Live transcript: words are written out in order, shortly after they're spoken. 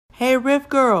Hey, Riff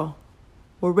Girl,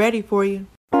 we're ready for you.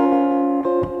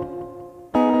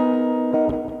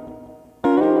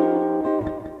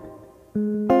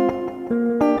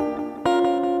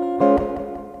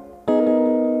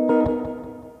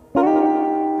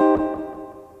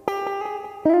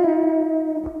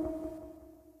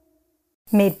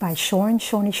 Made by Shorn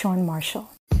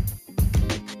Marshall.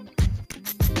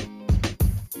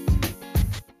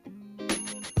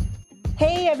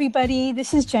 Hey everybody,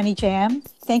 this is Jenny Jam.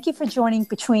 Thank you for joining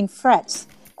Between Frets,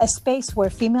 a space where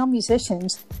female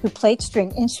musicians who played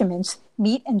string instruments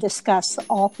meet and discuss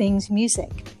all things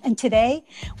music. And today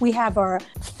we have our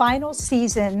final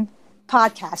season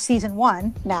podcast, season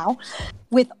 1 now,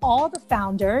 with all the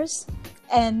founders.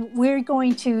 And we're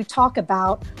going to talk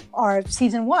about our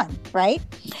season 1, right?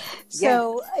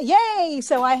 So, yay!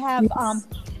 So I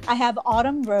have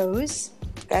Autumn Rose.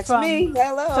 That's me.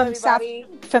 Hello, everybody.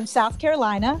 From South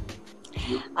Carolina.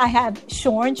 I have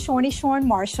Shorn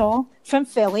Marshall from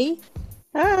Philly.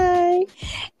 Hi.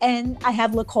 And I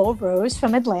have Nicole Rose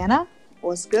from Atlanta.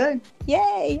 What's good?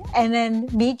 Yay. And then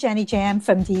me, Jenny Jam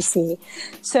from DC.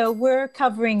 So we're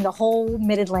covering the whole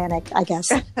mid-Atlantic, I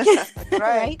guess.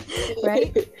 Right.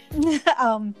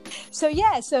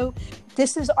 So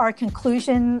this is our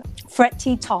conclusion Fret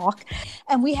Tea Talk.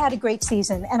 And we had a great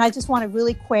season. And I just want to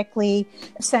really quickly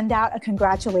send out a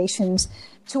congratulations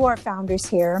to our founders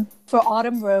here for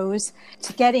Autumn Rose,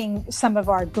 to getting some of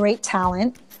our great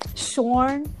talent,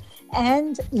 Shorn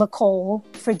and Nicole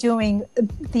for doing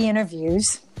the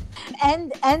interviews,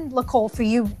 and Nicole for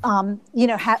you,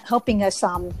 helping us,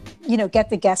 get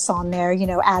the guests on there,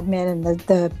 admin and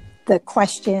the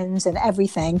questions and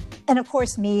everything, and of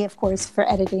course me, for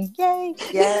editing. Yay!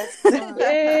 Yes,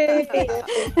 yay,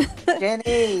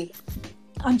 Jenny.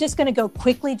 I'm just going to go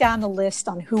quickly down the list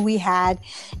on who we had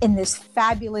in this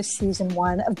fabulous season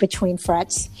 1 of Between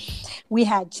Frets. We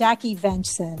had Jackie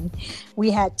Venson. We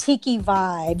had Tiki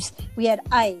Vibes. We had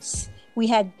Ice. We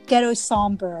had Ghetto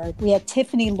Songbird. We had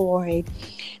Tiffany Lloyd.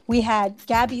 We had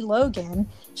Gabby Logan,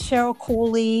 Cheryl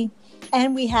Cooley,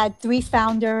 and we had 3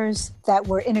 founders that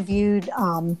were interviewed.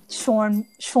 Shorn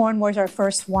was our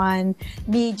first one.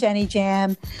 Me, Jenny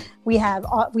Jam. We had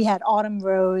Autumn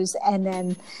Rose, and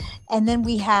then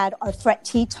we had our Fret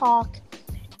Tea Talk,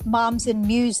 Moms in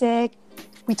Music.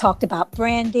 We talked about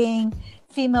branding,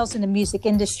 females in the music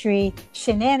industry,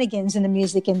 shenanigans in the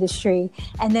music industry,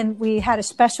 and then we had a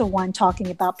special one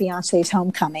talking about Beyonce's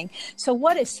Homecoming. So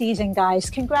what a season, guys.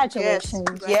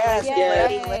 Congratulations. Yes.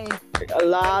 A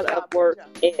lot of work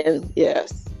in,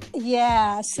 yes.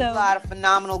 Yeah. So a lot of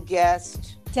phenomenal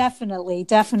guests. Definitely.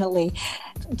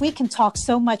 We can talk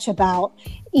so much about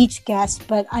each guest,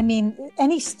 but I mean,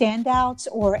 any standouts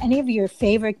or any of your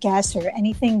favorite guests or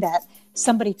anything that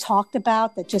somebody talked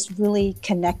about that just really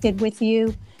connected with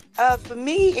you? For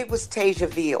me, it was Tasia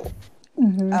Veal.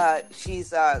 Mm-hmm.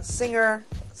 She's a singer,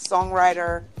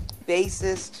 songwriter,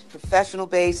 bassist, professional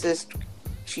bassist.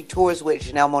 She tours with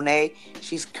Janelle Monáe.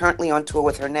 She's currently on tour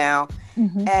with her now.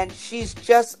 Mm-hmm. And she's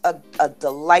just a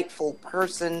delightful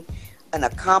person, an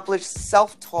accomplished,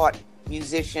 self-taught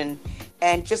musician,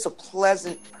 and just a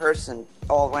pleasant person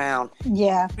all around.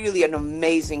 Yeah. Really an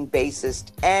amazing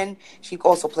bassist. And she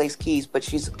also plays keys, but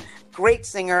she's a great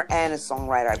singer and a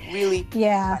songwriter. I really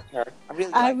like her.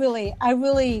 I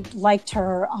really liked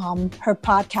her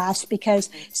podcast, because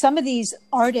some of these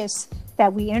artists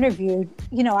that we interviewed,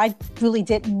 I really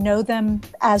didn't know them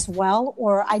as well,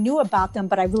 or I knew about them,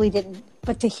 but I really didn't.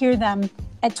 But to hear them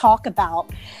and talk about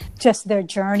just their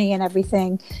journey and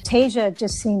everything, Tasia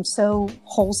just seems so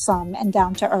wholesome and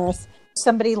down to earth.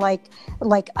 Somebody like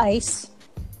Ice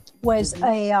was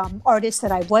a artist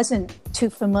that I wasn't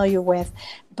too familiar with,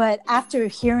 but after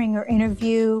hearing her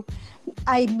interview,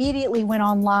 I immediately went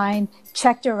online,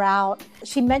 checked her out.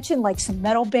 She mentioned like some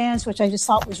metal bands, which I just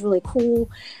thought was really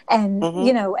cool, and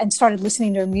and started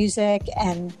listening to her music,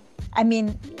 and I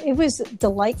mean, it was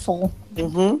delightful.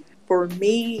 Mm-hmm. For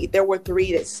me, there were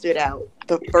 3 that stood out.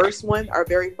 The first one, our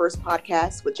very first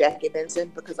podcast with Jackie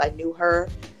Benson, because I knew her,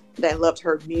 that I loved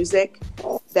her music.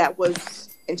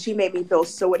 And she made me feel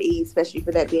so at ease, especially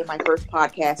for that being my first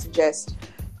podcast. And just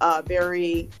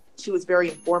she was very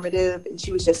informative, and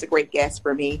she was just a great guest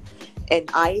for me.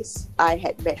 And Ice, I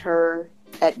had met her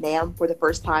at NAMM for the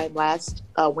first time last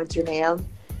winter NAMM,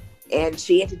 and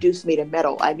she introduced me to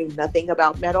metal. I knew nothing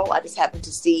about metal. I just happened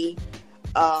to see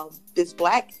this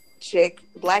black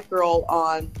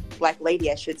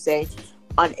lady, I should say,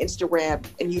 on Instagram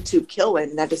and YouTube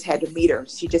killing, and I just had to meet her.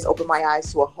 She just opened my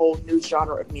eyes to a whole new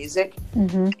genre of music.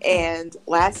 Mm-hmm. And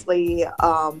lastly,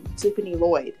 Tiffany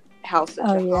Lloyd. how such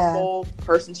Oh, a yeah. humble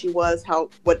person she was,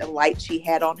 what a light she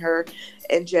had on her,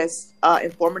 and just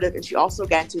informative. And she also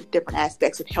got into different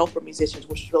aspects of health for musicians,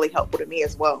 which was really helpful to me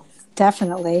as well.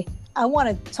 Definitely. I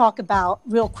want to talk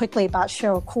real quickly about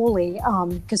Cheryl Cooley,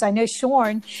 because I know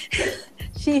Shorn,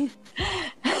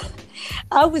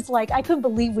 I was like, I couldn't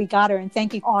believe we got her, and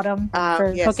thank you, Autumn,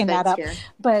 for Yes, hooking that thanks, up. Karen.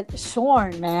 But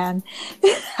Shorn, man,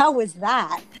 how was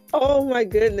that? Oh my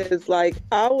goodness. Like,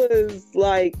 I was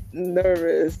like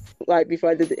nervous, like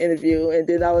before I did the interview. And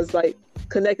then I was like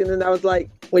connecting, and I was like,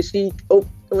 when she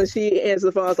answered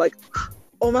the phone, I was like,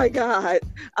 oh my God.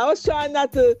 I was trying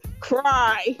not to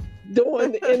cry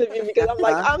during the interview because I'm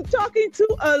like, I'm talking to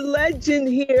a legend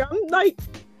here. I'm like,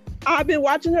 I've been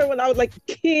watching her when I was like a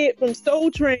kid from Soul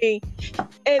Train,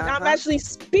 and I'm actually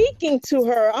speaking to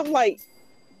her. I was like,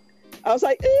 so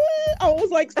shocked. I was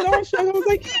like, I'm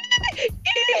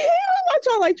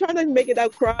trying to make it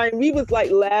out crying. We was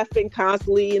like laughing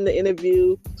constantly in the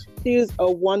interview. She was a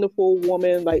wonderful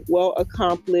woman, like well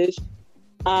accomplished.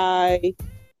 I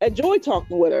enjoyed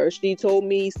talking with her. She told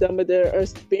me some of her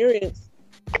experience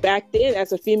back then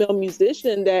as a female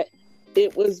musician, that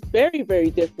it was very, very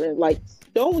different, like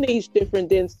Stone Age different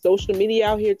than social media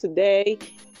out here today.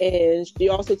 And she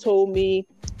also told me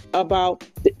about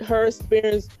her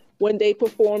experience when they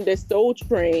performed at Soul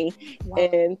Train. Wow.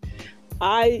 And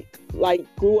I like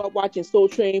grew up watching Soul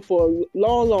Train for a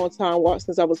long, long time,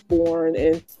 since I was born,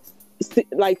 and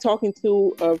like talking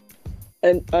to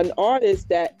an artist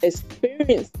that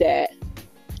experienced that.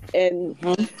 And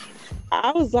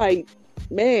I was like,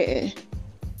 man.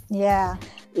 Yeah.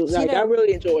 Like, I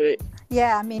really enjoyed it.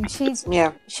 Yeah, I mean, she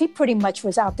pretty much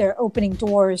was out there opening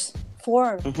doors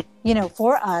for,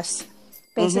 for us,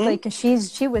 basically,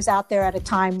 because she was out there at a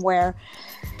time where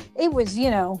it was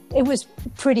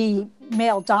pretty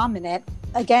male dominant.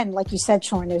 Again, like you said,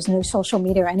 Shorn, there's no social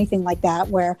media or anything like that,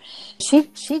 where she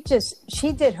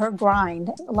did her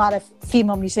grind. A lot of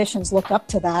female musicians look up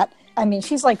to that. I mean,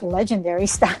 she's like legendary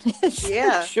status.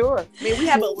 Yeah, sure. I mean, we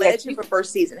have a legend for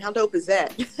first season. How dope is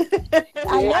that?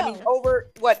 I know. I mean, over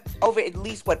at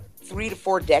least 3 to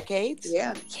 4 decades?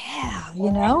 Yeah.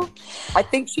 Yeah, I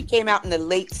think she came out in the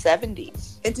late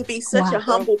 70s. And to be such a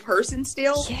humble person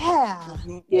still. Yeah.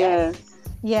 Yeah.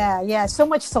 Yeah. So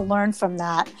much to learn from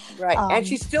that. Right. And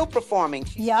she's still performing.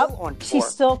 She's still on tour. She's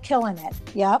still killing it.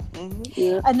 Yep.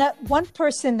 Yeah. And one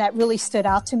person that really stood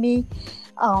out to me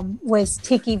was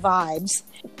Tiki Vibes.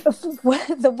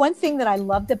 The one thing that I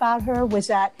loved about her was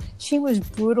that she was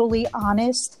brutally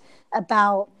honest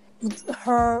about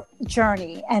her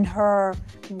journey and her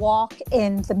walk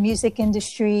in the music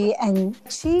industry, and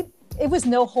it was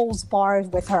no holds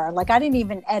barred with her. Like, I didn't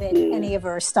even edit any of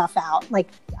her stuff out. Like,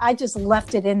 I just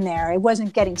left it in there. It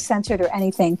wasn't getting censored or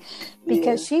anything,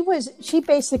 because she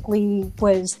basically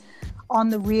was on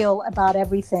the reel about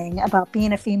everything, about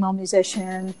being a female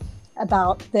musician,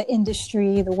 about the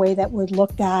industry, the way that we're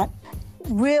looked at.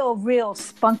 Real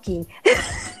spunky.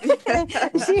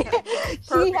 she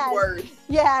had, word.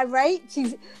 Yeah, right.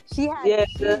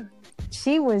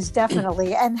 She was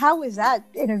definitely. And how was that,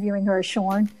 interviewing her,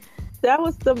 Shorn? That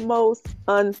was the most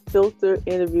unfiltered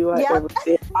interview I ever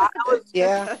did. I was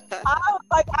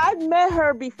like, I met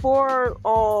her before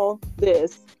all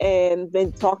this and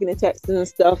been talking and texting and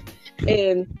stuff.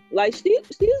 And like, she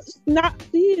is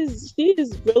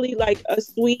really like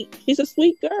she's a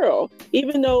sweet girl,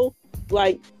 even though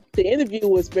like the interview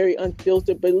was very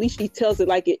unfiltered, but at least she tells it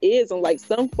like it is. Unlike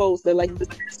some folks that like to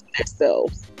censor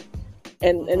themselves.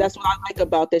 And that's what I like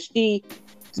about that. She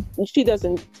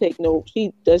doesn't take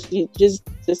she just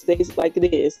stays like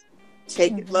it is.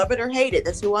 Take it, love it or hate it.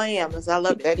 That's who I am. I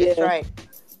love it. That's right.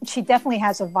 She definitely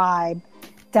has a vibe,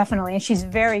 definitely, and she's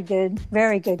very good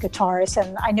guitarist.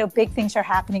 And I know big things are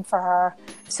happening for her.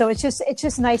 So it's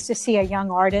just nice to see a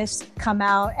young artist come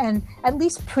out and at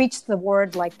least preach the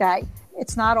word like that.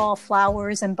 It's not all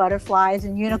flowers and butterflies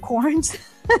and unicorns.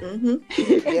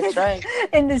 That's right.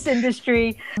 In this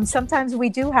industry, sometimes we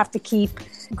do have to keep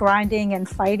grinding and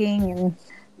fighting and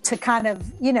to kind of,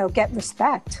 get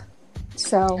respect.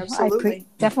 So I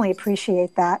definitely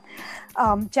appreciate that.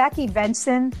 Jackie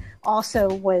Venson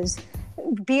also was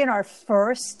being our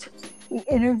first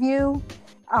interview,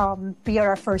 being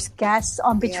our first guest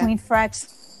on Between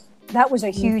Frets. That was a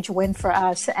huge win for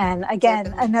us. And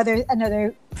again,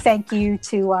 another thank you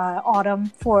to Autumn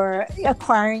for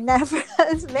acquiring that for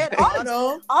us. Man,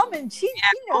 Autumn, she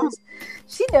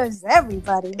knows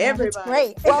everybody. Man. Everybody. It's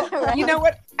great. Well, you know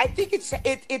what? I think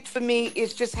it for me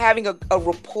is just having a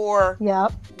rapport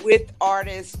with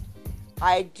artists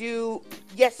I do,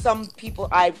 yes, some people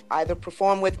I either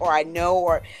perform with or I know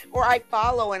or I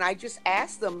follow, and I just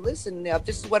ask them, listen,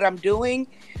 this is what I'm doing.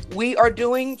 We are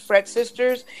doing Fret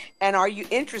Sisters, and are you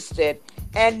interested?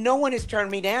 And no one has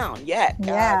turned me down yet.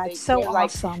 Yeah, it's so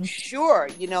awesome. Like, sure,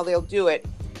 they'll do it.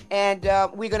 And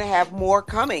we're going to have more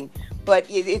coming. But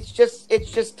it's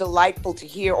just delightful to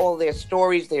hear all their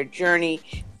stories, their journey,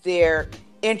 their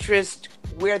interest,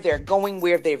 where they're going,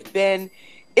 where they've been.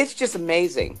 It's just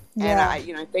amazing. Yeah.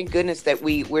 And I thank goodness that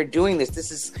we're doing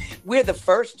this. We're the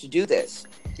first to do this.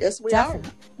 Yes, we are.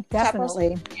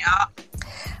 Definitely. Yeah.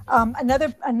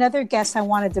 Another guest I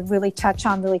wanted to really touch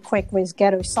on really quick was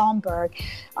Ghetto Songbird.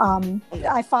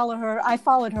 I followed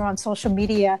her on social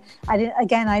media. I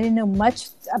didn't know much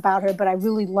about her, but I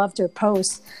really loved her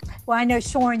posts. Well, I know,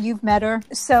 Shorin, you've met her,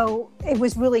 so it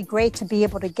was really great to be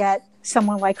able to get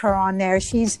someone like her on there.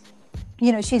 She's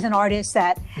an artist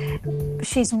that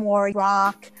she's more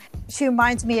rock. She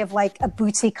reminds me of like a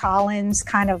Bootsy Collins,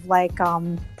 kind of like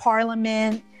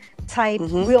Parliament type,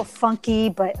 real funky,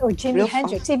 or Jimi Real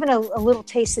Hendrix, even a little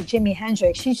taste of Jimi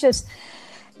Hendrix. She's just,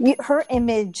 her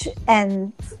image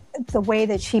and the way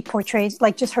that she portrays,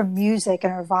 like just her music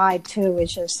and her vibe too,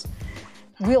 is just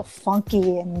real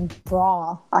funky and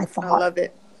raw, I thought. I love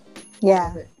it.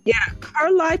 Yeah. Yeah,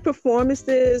 her live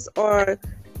performances are,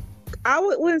 I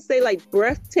wouldn't say like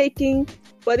breathtaking,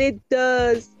 but it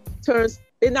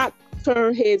not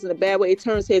turn heads in a bad way. It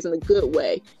turns heads in a good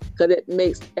way, because it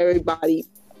makes everybody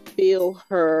feel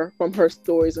her from her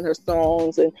stories and her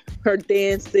songs and her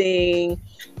dancing,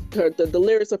 the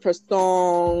lyrics of her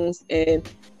songs, and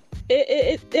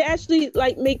it actually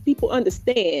like make people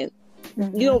understand.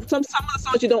 Mm-hmm. Some of the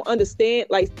songs you don't understand,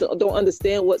 like don't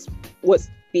understand what's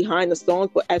behind the songs,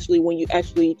 but actually when you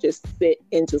actually just sit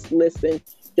and just listen,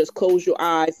 just close your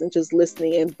eyes and just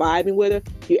listening and vibing with her,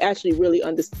 you actually really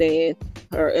understand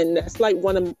her. And that's like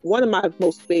one of my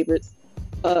most favorites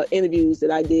interviews that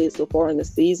I did so far in the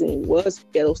season was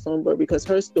Ghetto Songbird, because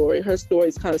her story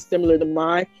is kind of similar to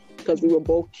mine, because we were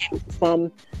both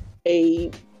from a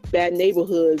bad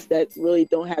neighborhoods that really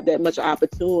don't have that much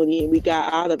opportunity, and we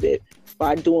got out of it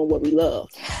by doing what we love.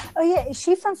 Oh yeah, is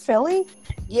she from Philly?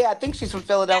 Yeah, I think she's from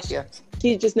Philadelphia.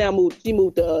 She just now moved. She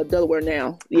moved to Delaware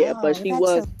now. Yeah, but she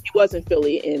was in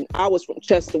Philly, and I was from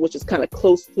Chester, which is kind of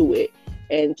close to it.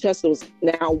 And Chester was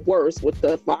now worse with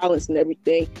the violence and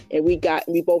everything. And we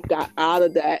both got out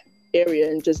of that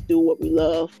area and just do what we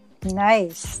love.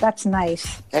 Nice. That's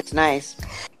nice. That's nice.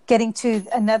 Getting to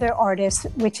another artist,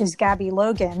 which is Gabby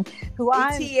Logan, who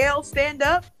ATL stand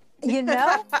up.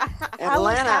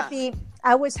 Atlanta.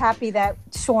 I was happy that,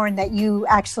 Shorin, that you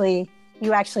actually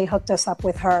hooked us up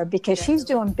with her, because she's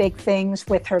doing big things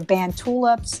with her band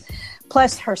Tulips,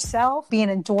 plus herself being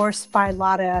endorsed by a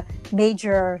lot of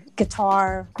major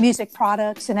guitar music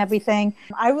products and everything.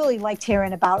 I really liked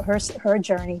hearing about her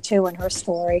journey too, and her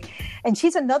story. And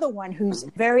she's another one who's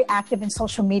very active in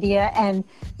social media and,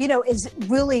 is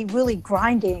really, really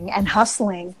grinding and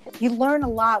hustling. You learn a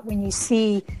lot when you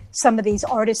see some of these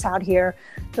artists out here,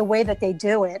 the way that they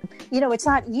do it. It's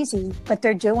not easy, but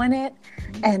they're doing it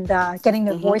and getting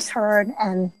their voice heard.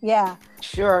 And yeah.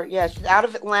 Sure. Yeah. She's out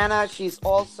of Atlanta. She's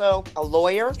also a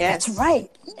lawyer. Yes. That's right.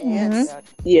 And,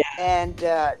 yeah. And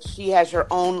she has her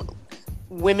own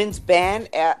women's band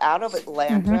out of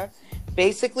Atlanta.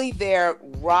 Basically, they're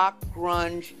rock,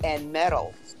 grunge, and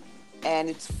metal. And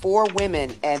it's 4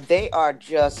 women, and they are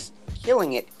just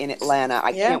killing it in Atlanta.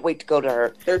 I can't wait to go to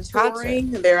her. They're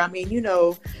touring.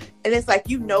 concert. And it's like,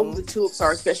 who the Tulips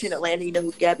are, especially in Atlanta. You know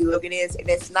who Gabby Logan is. And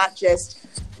it's not just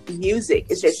music.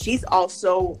 It's just she's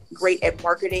also great at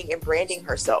marketing and branding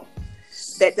herself.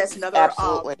 That's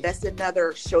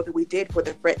another show that we did for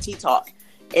the Fret Tea Talk.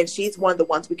 And she's one of the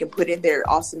ones we can put in there,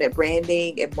 awesome at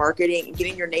branding and marketing and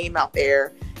getting your name out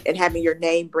there and having your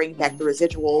name bring back the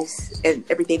residuals and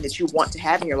everything that you want to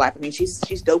have in your life. I mean, she's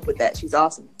dope with that. She's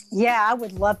awesome. Yeah, I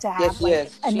would love to have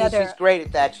another. She's great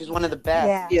at that. She's one of the best.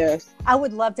 Yeah. Yes. I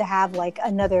would love to have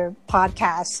another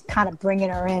podcast, kind of bringing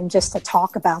her in just to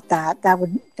talk about that. That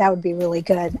would be really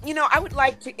good. I would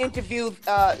like to interview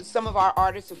some of our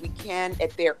artists if we can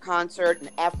at their concert and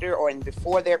after or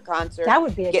before their concert. That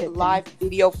would be a get good live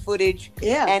video footage.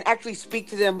 Yeah. And actually speak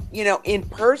to them, in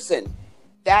person.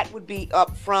 That would be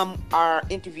up from our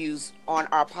interviews on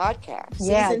our podcast.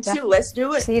 Season 2, let's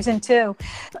do it. Season 2.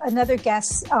 Another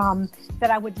guest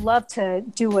that I would love to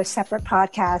do a separate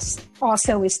podcast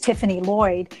also is Tiffany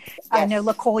Lloyd. Yes. I know,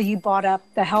 Nicole, you brought up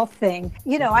the health thing.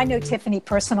 I know Tiffany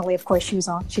personally. Of course, she's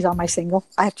on my single.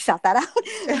 I have to shout that out.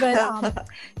 But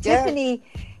Tiffany,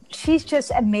 she's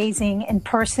just amazing in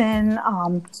person.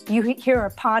 You hear her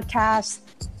podcast,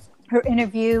 her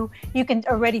interview. You can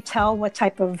already tell what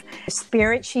type of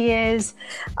spirit she is.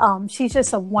 She's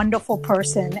just a wonderful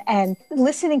person. And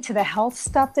listening to the health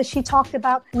stuff that she talked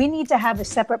about, we need to have a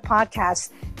separate podcast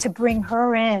to bring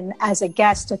her in as a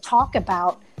guest to talk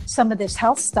about some of this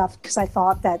health stuff, because I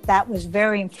thought that that was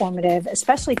very informative,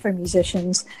 especially for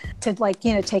musicians to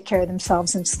take care of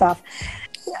themselves and stuff.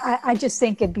 I just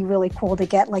think it'd be really cool to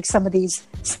get like some of these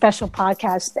special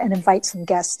podcasts and invite some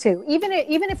guests too. Even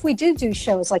if we do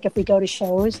shows, like if we go to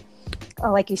shows,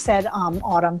 like you said,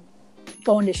 Autumn,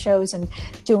 going to shows and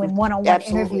doing one-on-one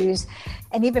interviews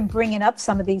and even bringing up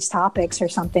some of these topics or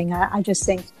something. I just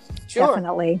think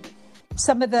definitely.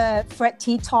 Some of the Fret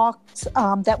T talks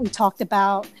that we talked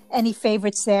about, any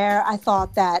favorites there? I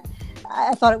thought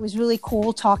it was really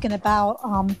cool talking about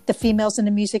the females in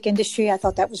the music industry. I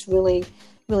thought that was really,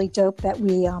 really dope that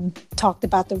we talked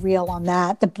about the reel on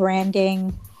that, the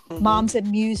branding, moms in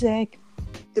music.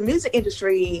 The music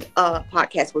industry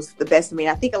podcast was the best to me.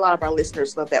 I think a lot of our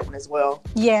listeners love that one as well.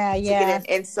 Yeah. To get an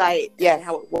insight and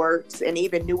how it works, and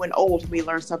even new and old, we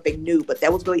learned something new. But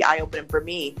that was really eye-opening for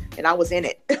me, and I was in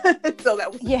it. So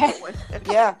that was a good one.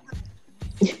 Yeah.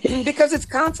 Because it's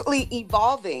constantly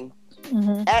evolving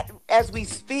as we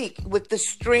speak with the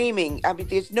streaming. I mean,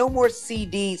 there's no more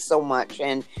CDs so much,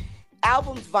 and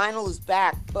albums, vinyl is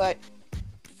back, but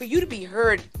for you to be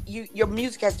heard, your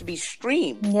music has to be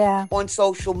streamed on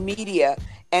social media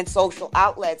and social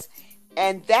outlets.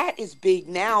 And that is big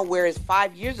now, whereas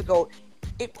 5 years ago,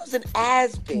 it wasn't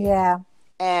as big. Yeah.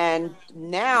 And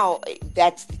now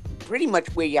that's pretty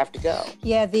much where you have to go.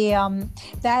 Yeah, the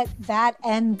that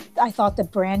and I thought the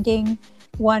branding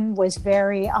one was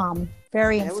very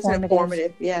informative. Was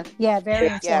informative. Yeah, very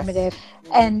informative.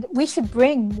 And we should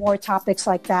bring more topics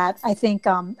like that. I think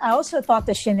I also thought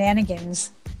the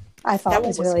shenanigans that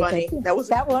was really funny. Good.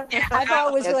 That one I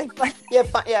thought was really funny.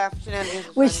 Yeah,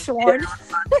 shenanigans with Sean.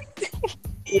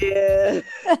 Yeah.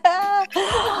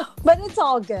 But it's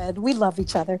all good. We love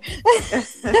each other. I'm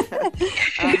sorry,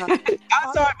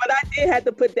 but I did have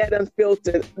to put that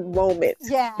unfiltered moment.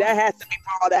 Yeah. That has to be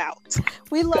brought out.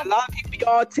 We love a lot of people be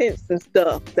all tense and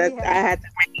stuff. That I had to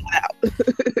bring it out.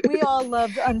 We all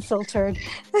love unfiltered.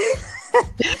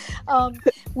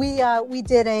 We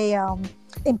did a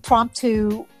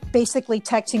impromptu, basically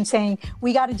texting saying,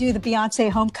 we got to do the Beyonce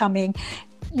Homecoming.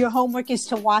 Your homework is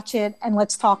to watch it and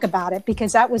let's talk about it,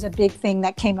 because that was a big thing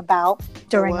that came about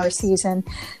during our season.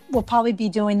 We'll probably be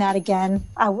doing that again.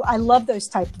 I love those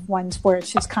type of ones where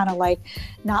it's just kind of like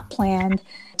not planned.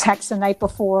 Text the night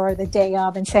before, the day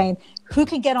of, and saying, who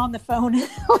can get on the phone?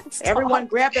 Everyone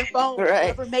grab their phone. Right.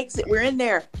 Whoever makes it, we're in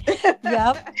there.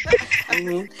 Yep.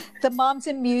 The moms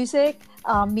in music,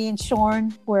 me and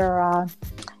Sean were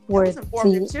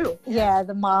informative too. Yeah,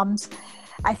 the moms.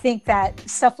 I think that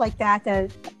stuff like that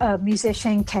a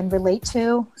musician can relate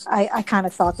to. I kind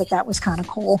of thought that was kind of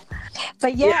cool.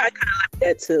 But yeah, I kind of like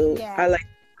that too. Yeah. I like.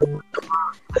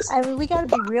 I mean, we got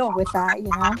to be real with that, you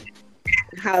know.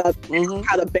 How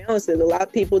to balance it. A lot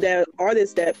of people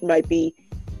artists that might be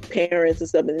parents and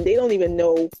stuff, and they don't even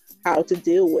know how to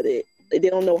deal with it. They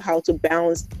don't know how to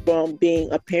balance from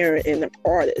being a parent and an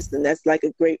artist, and that's like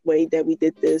a great way that we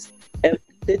did this. And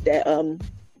did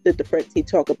the Fret T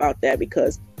talk about that,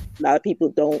 because a lot of people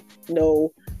don't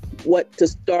know what to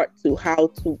start to, how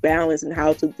to balance and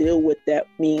how to deal with that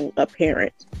being a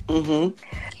parent.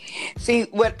 See,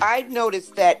 what I've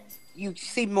noticed that you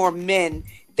see more men,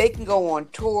 they can go on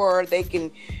tour, they can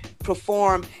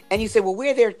perform, and you say, well,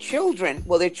 where are their children?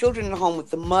 Well, their children in the home with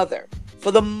the mother,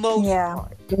 for the most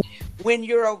part. When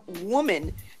you're a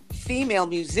woman, female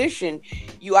musician,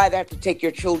 you either have to take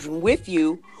your children with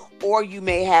you, or you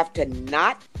may have to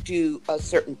not do a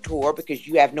certain tour because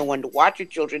you have no one to watch your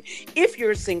children if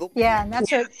you're a single parent. Yeah, and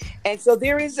that's it. And so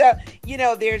there is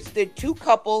there's the two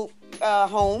couple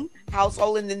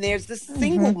household, and then there's the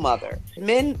single mother.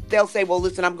 Men, they'll say, well,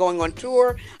 listen, I'm going on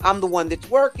tour. I'm the one that's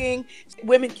working.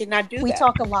 Women cannot do that. We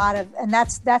talk a lot of, and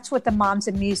that's what the Moms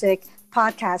in Music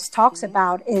podcast talks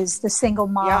about, is the single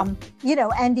mom,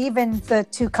 and even the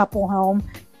two couple home.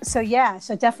 So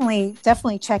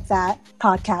definitely check that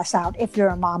podcast out if you're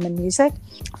a mom in music.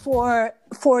 For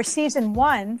season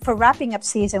 1, for wrapping up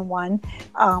season 1,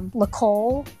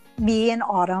 Nicole, me, and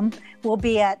Autumn will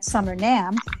be at Summer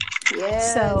NAMM.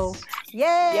 Yes. So, yay!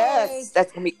 Yes,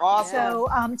 that's gonna be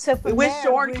awesome. So we wish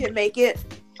Sean can make it.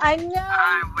 I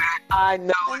know. I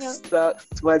know it sucks,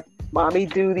 but mommy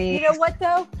duty. You know what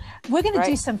though? We're gonna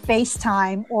do some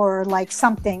FaceTime or like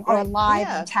something or live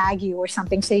and tag you or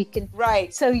something, so you can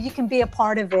so you can be a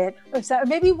part of it. Or so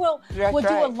maybe we'll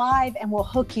do a live and we'll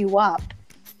hook you up.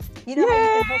 You know how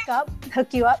you can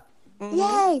hook you up?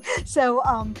 Yay! So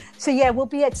yeah, we'll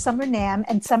be at Summer NAMM,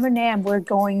 and Summer NAMM, we're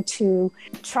going to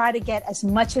try to get as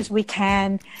much as we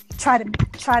can. Try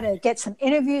to get some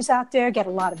interviews out there, get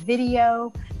a lot of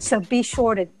video. So be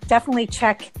sure to definitely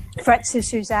check Fret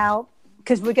Sisters out,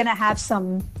 because we're going to have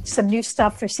some new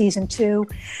stuff for season 2.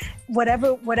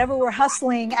 Whatever we're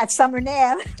hustling at Summer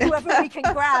NAMM, whoever we can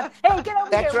grab. Hey, get over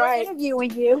That's here! right. We're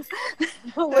interviewing you.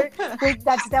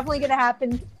 That's definitely going to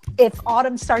happen. If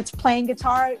Autumn starts playing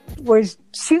guitar, we're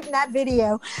shooting that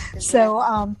video. So,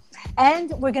 and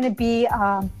we're going to be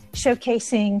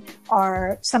showcasing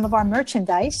some of our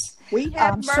merchandise. We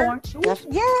have merch.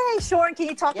 Yay, Sean! Can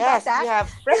you talk about that? Yes, we have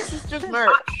Fret Sisters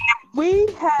merch. We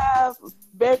have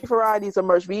many varieties of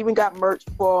merch. We even got merch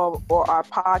for our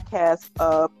podcast,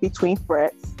 Between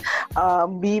Frets.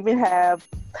 We even have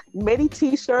many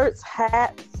T-shirts,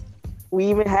 hats. We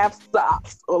even have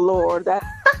socks. Oh Lord, that's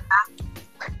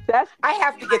I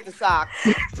have to get the socks.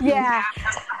 Yeah.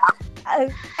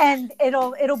 And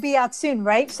it'll be out soon,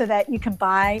 right? So that you can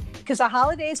buy, because the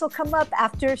holidays will come up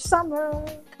after summer.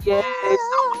 yes.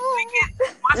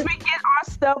 Once we get our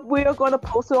stuff, we are going to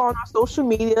post it on our social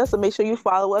media. So make sure you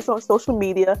follow us on social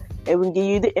media, and we can give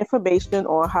you the information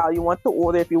on how you want to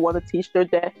order. If you want a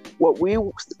T-shirt that what we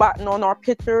spotting on our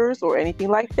pictures or anything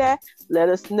like that, let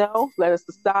us know. Let us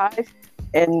decide.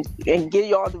 And get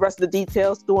you all the rest of the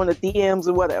details through in the DMs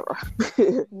or whatever.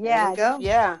 Yeah. Go.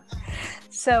 Yeah.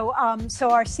 So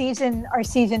our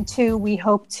season 2, we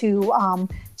hope to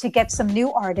get some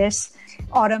new artists.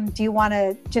 Autumn, do you want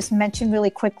to just mention really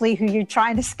quickly who you're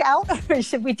trying to scout, or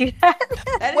should we do that?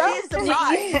 That Well, is a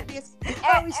surprise.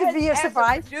 Oh, we should be a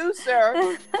surprise. As a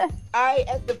producer,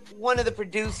 as one of the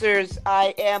producers,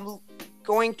 I am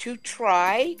going to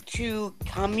try to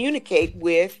communicate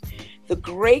with the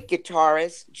great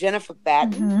guitarist Jennifer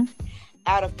Batten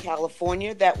out of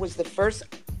California. That was the first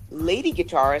lady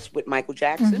guitarist with Michael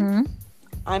Jackson.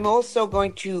 I'm also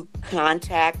going to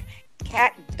contact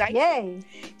Kat Dyson. Yay.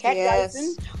 Kat Yes.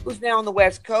 Dyson, who's now on the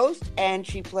West Coast, and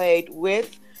she played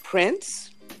with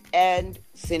Prince and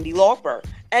Cyndi Lauper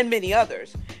and many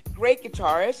others. Great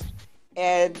guitarist.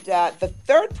 And the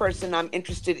third person I'm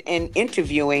interested in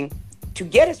interviewing to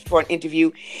get us for an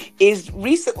interview is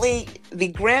recently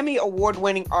the Grammy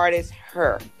award-winning artist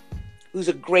Her, who's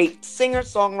a great singer,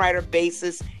 songwriter,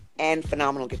 bassist, and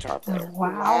phenomenal guitar player.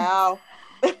 Wow.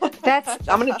 Wow. That's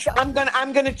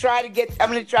I'm gonna try to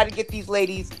get these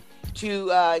ladies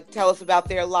to tell us about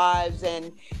their lives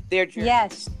and their journey.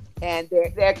 yes. And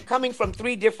they're coming from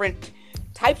 3 different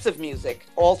types of music,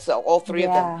 also all 3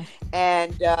 of them,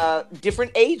 and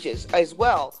different ages as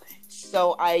well.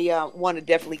 So I want to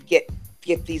definitely get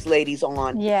these ladies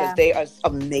on because they are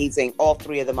amazing. All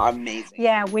 3 of them are amazing.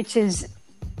 Yeah, which is,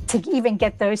 to even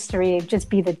get those 3, it'd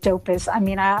just be the dopest. I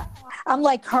mean, I'm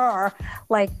like her.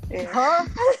 Okay.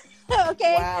 Wow.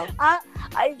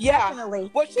 I definitely.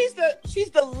 Well,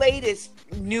 she's the latest,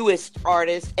 newest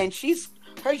artist, and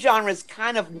her genre is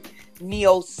kind of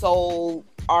neo soul,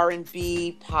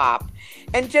 R&B, pop.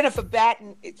 And Jennifer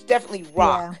Batten, it's definitely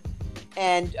rock.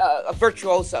 And a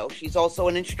virtuoso. She's also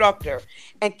an instructor.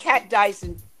 And Kat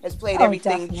Dyson has played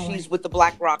everything. Definitely. She's with the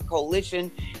Black Rock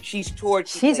Coalition. She's toured.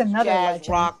 She She's plays another jazz, legend.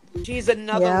 rock. She's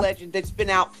another legend that's been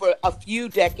out for a few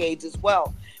decades as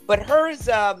well. But hers,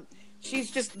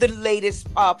 she's just the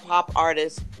latest pop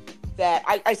artist that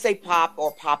I say pop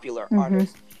or popular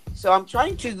artist. So I'm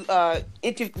trying to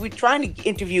we're trying to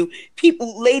interview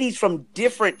ladies from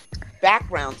different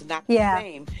backgrounds, not the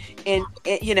same. And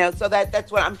so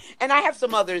that's what and I have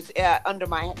some others under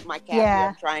my cap here.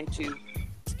 I'm trying to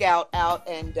scout out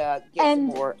and get some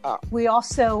more. We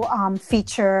also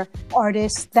feature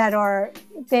artists that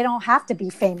they don't have to be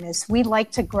famous. We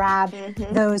like to grab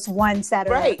those ones that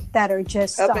are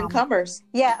just Up and comers.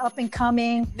 Yeah, up and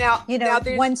coming. Now,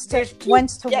 ones to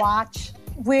watch.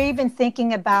 We're even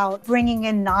thinking about bringing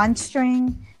in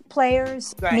non-string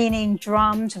players, meaning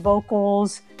drums,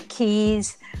 vocals,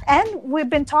 keys. And we've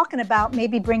been talking about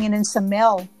maybe bringing in some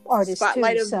male artists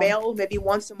Spotlight too. of male, maybe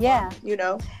once a month,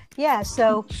 Yeah,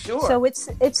 so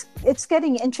it's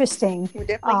getting interesting. We're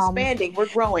definitely expanding. We're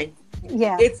growing.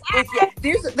 Yeah.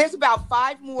 There's about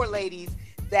 5 more ladies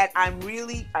that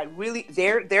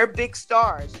they're big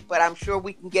stars, but I'm sure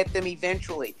we can get them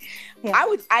eventually. Yeah.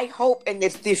 I hope, and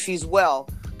if she's well,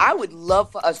 I would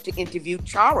love for us to interview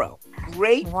Charo.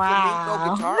 Great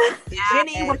flamenco guitarist.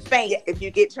 Jenny would faint if you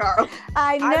get Charles.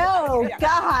 I know,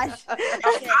 gosh.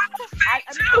 Okay.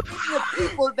 I'm thinking of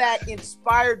people that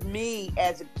inspired me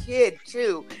as a kid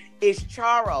too. Is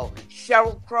Charo,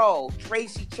 Sheryl Crow,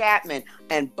 Tracy Chapman,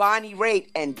 and Bonnie Raitt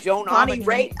and Joan Bonnie Armitage.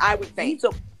 Raitt, I would faint.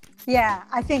 Yeah,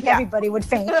 I think Yeah. everybody would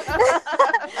faint.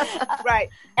 Right.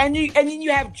 And then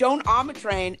you have Joan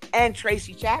Armatrading and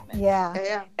Tracy Chapman. Yeah.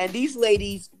 Yeah. And these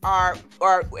ladies are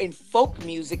in folk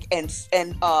music and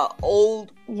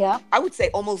old, Yeah. I would say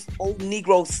almost old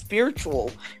Negro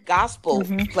spiritual gospel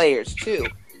Mm-hmm. players too.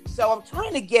 So I'm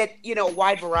trying to get, a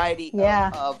wide variety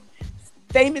Yeah. of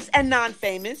famous and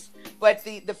non-famous, but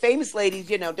the famous ladies,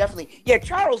 definitely. Yeah,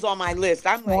 Charles on my list.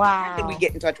 I'm like, how can we Wow.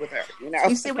 get in touch with her?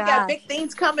 You see, we God. got big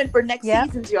things coming for next Yep.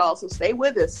 seasons, y'all. So stay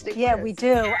with us. Stick Yeah, with we us.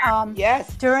 do.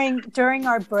 Yes. During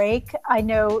our break, I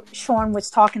know Sean was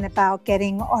talking about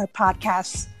getting our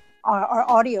podcasts, our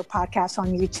audio podcasts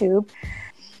on YouTube.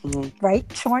 Mm-hmm. Right,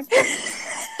 Sean?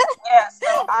 Yeah,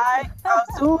 so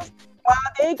soon while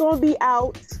they're gonna be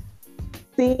out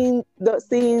seeing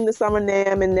the Summer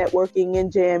NAMM and networking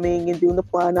and jamming and doing the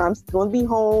fun, I'm still gonna be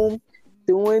home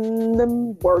doing the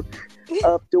work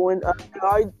of doing our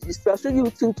special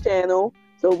YouTube channel.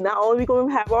 So not only are we going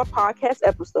to have our podcast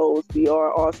episodes, we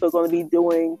are also going to be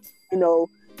doing,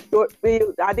 short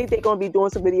videos. I think they're going to be doing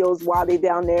some videos while they're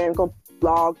down there and going to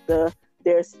vlog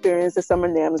their experience at Summer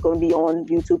NAMM is going to be on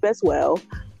YouTube as well.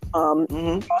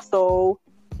 Also,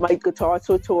 my guitar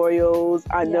tutorials.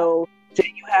 I know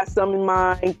Jay, you have some in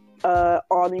mind.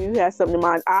 Arden, you have something in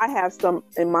mind. I have some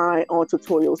in mind on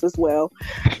tutorials as well.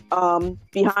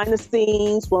 Behind the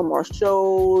scenes from our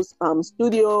shows,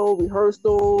 studio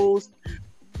rehearsals,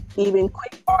 even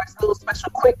quick parts, little special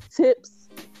quick tips,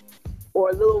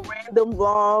 or little random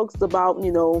vlogs about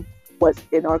what's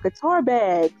in our guitar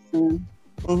bags and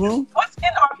what's in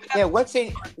our Yeah, what's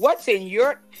in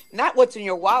your, not what's in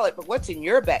your wallet, but what's in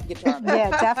your guitar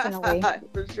bag. Yeah, definitely.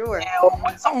 For sure.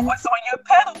 what's on your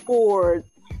pedal board.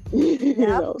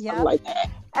 Yep. Something like that.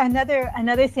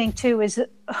 Another thing too is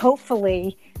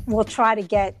hopefully we'll try to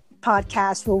get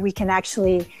podcasts where we can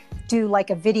actually do like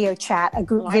a video chat, a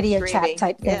group Live video streaming. chat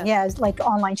type thing. Yeah. Yeah, it's like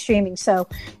online streaming. So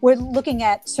we're looking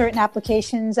at certain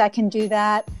applications that can do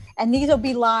that. And these will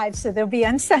be live, so they'll be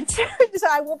uncensored, so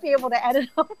I won't be able to edit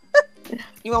them.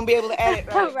 You won't be able to edit,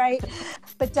 right? Right.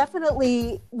 But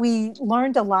definitely, we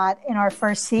learned a lot in our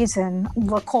first season.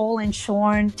 Nicole and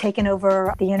Sean taking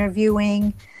over the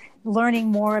interviewing, learning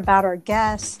more about our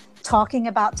guests, talking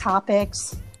about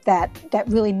topics that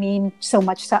really mean so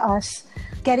much to us,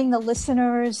 getting the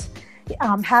listeners,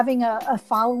 having a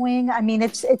following. I mean,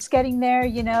 it's getting there,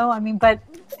 but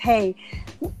hey,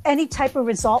 any type of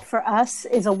result for us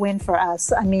is a win for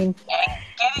us. I mean,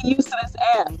 Getting used to this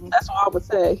app. That's what I would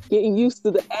say. Getting used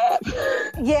to the app.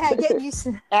 yeah, getting used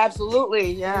to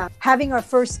Absolutely, yeah. having our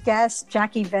first guest,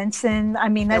 Jackie Benson. I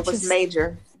mean, That that's was just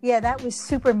major. Yeah, that was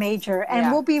super major. And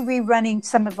Yeah. we'll be rerunning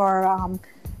some of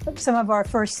our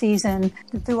first season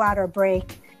throughout our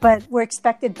break. But we're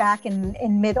expected back in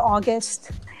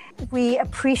mid-August. We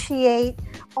appreciate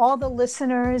all the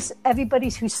listeners,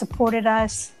 everybody who supported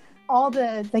us, all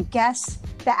the guests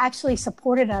that actually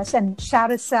supported us and shout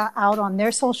us out on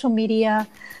their social media.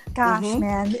 Gosh,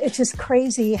 man, it's just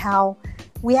crazy how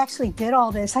we actually did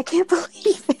all this. I can't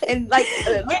believe it. And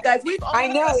look, guys, I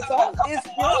know, it's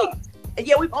great.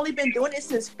 Yeah, we've only been doing this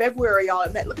since February, y'all.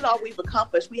 And look at all we've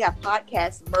accomplished. We have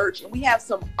podcasts, merch, and we have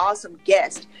some awesome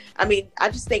guests. I mean, I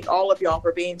just thank all of y'all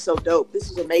for being so dope. This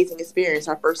was an amazing experience,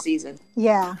 our first season.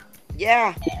 Yeah.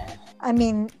 Yeah. I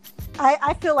mean,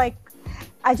 I feel like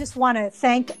I just want to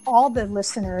thank all the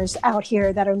listeners out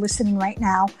here that are listening right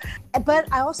now.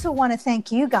 But I also want to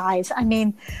thank you guys. I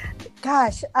mean,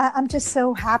 gosh, I'm just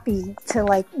so happy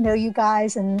to know you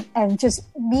guys and just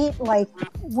meet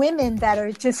women that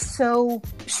are just so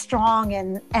strong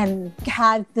and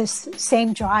have this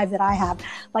same drive that I have.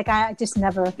 I just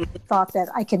never thought that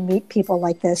I could meet people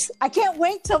like this. I can't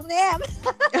wait till NAMM.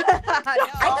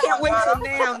 I can't wait till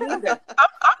now neither.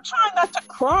 I'm trying not to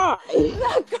cry.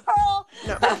 Girl.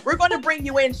 No, we're going to bring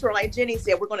you in, sure. Like Jenny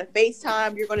said, we're going to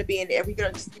FaceTime. You're going to be in there. You're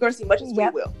going to see much as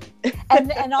Yep. we will.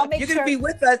 And I'll make You're sure. gonna be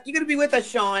with us. You're gonna be with us,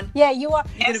 Sean. Yeah, you are.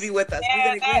 You're gonna be with us.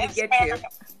 We're gonna get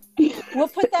you. We'll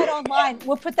put that online.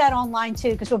 We'll put that online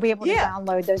too, because we'll be able to Yeah.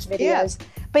 download those videos.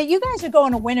 But you guys are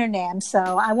going to Winter NAMM, so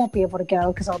I won't be able to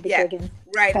go because I'll be Yeah. digging.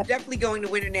 Right, I'm Okay. definitely going to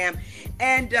Winter NAMM.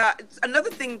 And another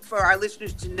thing for our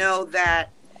listeners to know that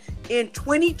in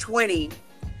 2020,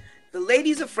 the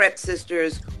Ladies of Fret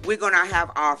Sisters, we're going to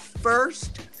have our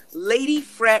first Lady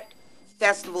Fret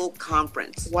Festival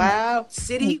Conference. Wow.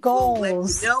 City will let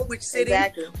Goals. you know which city,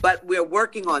 Exactly. but we're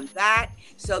working on that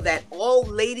so that all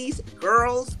ladies,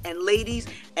 girls and ladies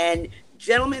and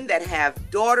gentlemen that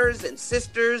have daughters and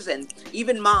sisters and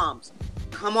even moms,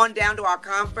 come on down to our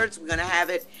conference. We're going to have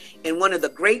it in one of the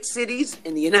great cities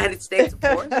in the United States, of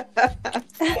course.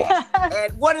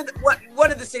 And one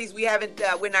of the cities we haven't,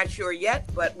 we're not sure yet,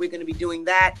 but we're going to be doing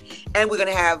that, and we're going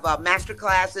to have master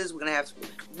classes. We're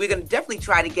going to definitely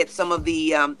try to get some of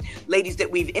the ladies that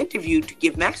we've interviewed to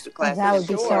give master classes. That would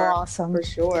be so awesome, for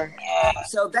sure.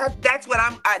 So that's what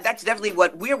that's definitely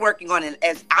what we're working on, and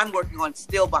as I'm working on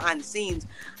still behind the scenes,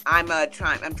 I'm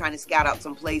trying to scout out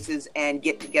some places and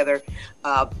get together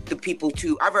the people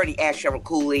to. I've already asked Cheryl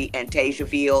Cooley and Tasia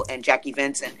Veal and Jackie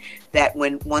Vincent that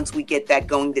once we get that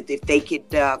going, that if they could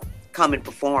come and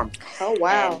perform. Oh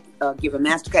wow! And, give a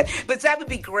masterclass. But that would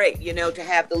be great, to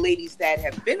have the ladies that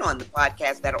have been on the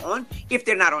podcast that are on, if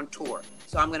they're not on tour.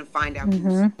 So I'm going to find out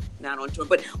who's not on tour.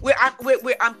 But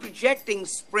I'm projecting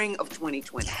spring of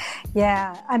 2020.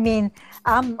 Yeah, I mean,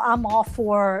 I'm all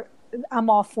for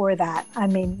that. I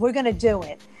mean, we're going to do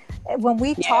it. When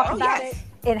we talk about it,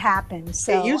 it happens.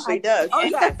 So it usually does. Oh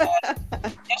yeah.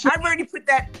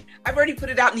 I've already put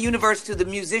it out in the universe to the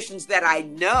musicians that I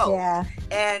know. Yeah.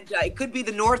 And it could be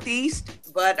the Northeast,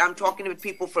 but I'm talking to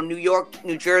people from New York,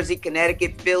 New Jersey,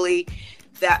 Connecticut, Philly,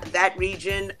 that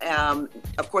region.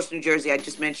 Of course, New Jersey, I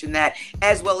just mentioned that,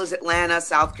 as well as Atlanta,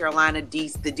 South Carolina, the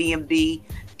DMV,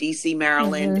 DC,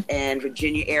 Maryland, and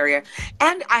Virginia area.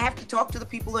 And I have to talk to the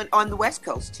people on the West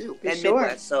Coast too, and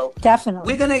Midwest. So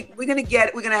definitely, we're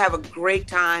gonna have a great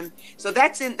time. So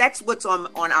that's what's on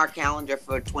our calendar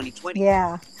for 2020.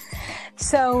 Yeah.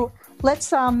 So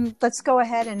let's go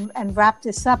ahead and wrap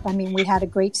this up. I mean, we had a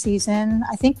great season.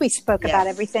 I think we spoke about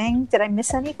everything. Did I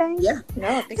miss anything? Yeah.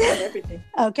 No, I think about everything.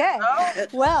 Okay.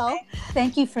 Well,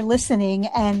 thank you for listening,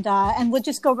 and we'll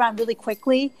just go around really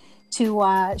quickly to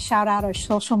shout out our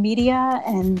social media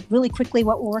and really quickly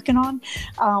what we're working on.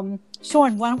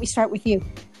 Sean, why don't we start with you?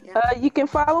 You can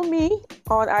follow me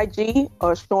on IG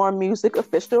or Storm Music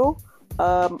Official.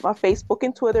 My Facebook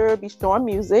and Twitter be Storm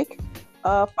Music.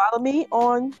 Follow me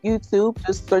on YouTube.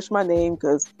 Just search my name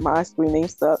because my screen name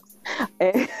sucks.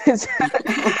 And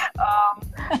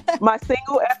my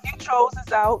single "F You Chose"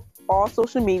 is out on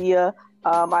social media.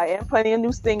 I am planning a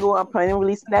new single. I'm planning on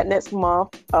releasing that next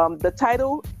month. The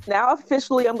title, now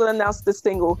officially, I'm going to announce the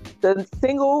single. The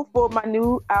single for my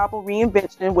new album,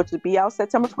 Reinvention, which will be out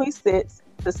September 26th.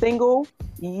 The single,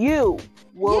 You,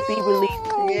 will be released.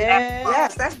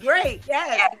 Yes, that's great.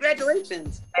 Yes,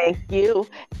 congratulations. Thank you.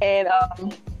 And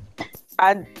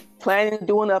I'm planning on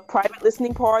doing a private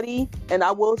listening party, and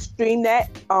I will stream that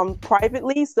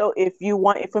privately. So if you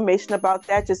want information about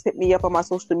that, just hit me up on my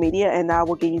social media, and I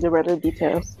will give you the regular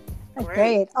details.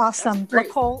 Great. Awesome. Great.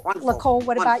 Nicole,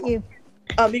 what about you?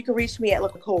 You can reach me at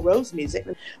Nicole Rose Music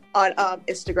on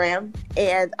Instagram,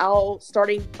 and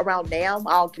starting around now,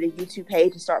 I'll get a YouTube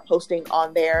page and start posting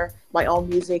on there my own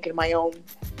music and my own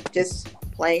just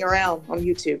playing around on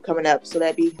YouTube coming up. So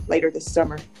that'd be later this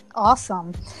summer.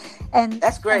 Awesome. And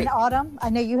that's great. And Autumn, I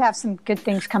know you have some good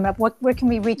things coming up. Where can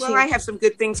we reach you? Well, I have some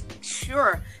good things.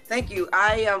 Sure. Thank you.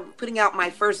 I am putting out my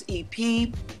first EP.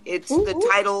 It's the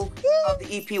title of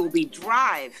the EP will be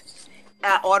Drive.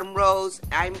 Autumn Rose.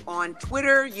 I'm on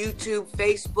Twitter, YouTube,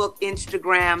 Facebook,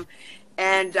 Instagram,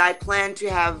 and I plan to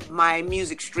have my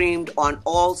music streamed on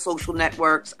all social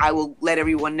networks. I will let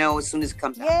everyone know as soon as it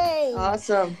comes out. Yay!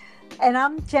 Awesome. And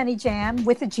I'm Jenny Jam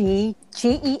with a G,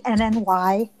 GENNYJAM.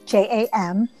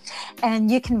 And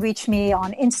you can reach me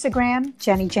on Instagram,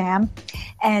 Jenny Jam,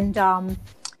 and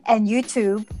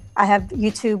YouTube. I have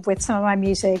YouTube with some of my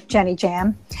music, Jenny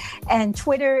Jam. And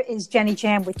Twitter is Jenny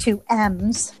Jam with 2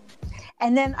 M's.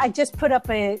 And then I just put up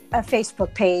a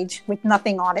Facebook page with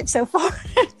nothing on it so far.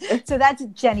 So that's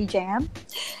Jenny Jam.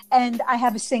 And I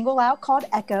have a single out called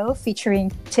Echo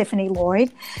featuring Tiffany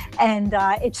Lloyd. And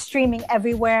it's streaming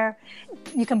everywhere.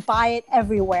 You can buy it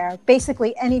everywhere,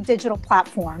 basically any digital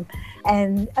platform.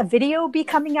 And a video will be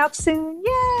coming out soon.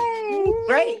 Yay!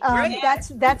 Great.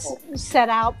 That's set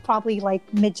out probably like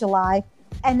mid-July.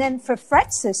 And then for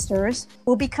Fret Sisters,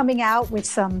 we'll be coming out with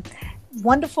some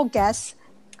wonderful guests.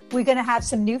 We're going to have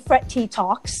some new Fret Tea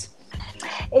Talks.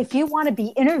 If you want to be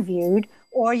interviewed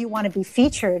or you want to be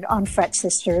featured on Fret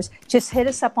Sisters, just hit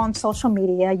us up on social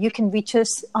media. You can reach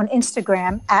us on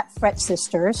Instagram at Fret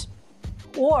Sisters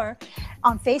or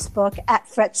on Facebook at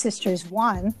Fret Sisters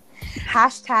 1.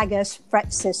 Hashtag us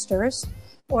Fret Sisters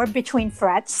or Between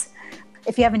Frets.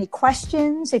 If you have any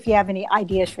questions, if you have any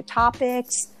ideas for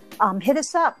topics, hit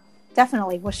us up.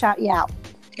 Definitely. We'll shout you out.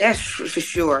 Yes, for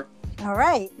sure. All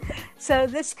right. So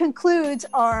this concludes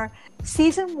our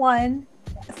season 1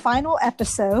 final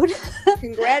episode.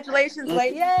 Congratulations,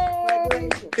 ladies. Yay!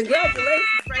 Congratulations,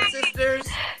 Fret Sisters.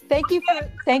 Thank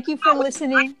you for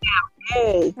listening.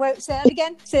 Hey, Wait, say that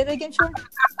again. Say it again, Sean.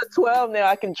 after 12 now,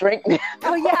 I can drink now.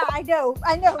 Oh yeah, I know.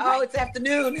 Oh, it's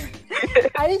afternoon.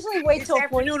 I usually wait It's till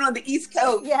afternoon on the East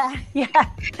Coast. Yeah.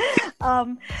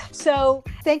 So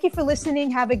thank you for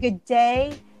listening. Have a good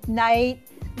day, night,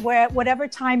 whatever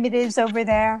time it is over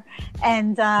there,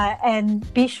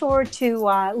 and be sure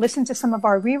to listen to some of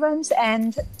our reruns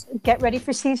and get ready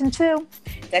for season 2.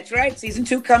 That's right. Season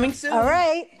 2 coming soon. All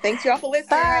right. Thanks y'all for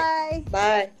listening. Bye.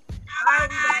 Bye. Bye,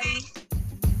 everybody.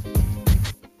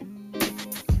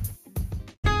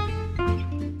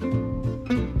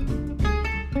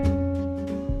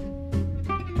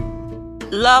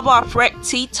 Love our Fret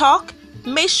Tea Talk?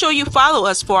 Make sure you follow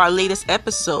us for our latest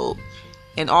episode.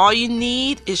 And all you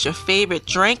need is your favorite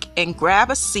drink and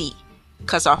grab a seat,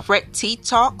 because our Fret Tea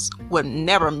Talks will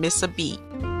never miss a beat.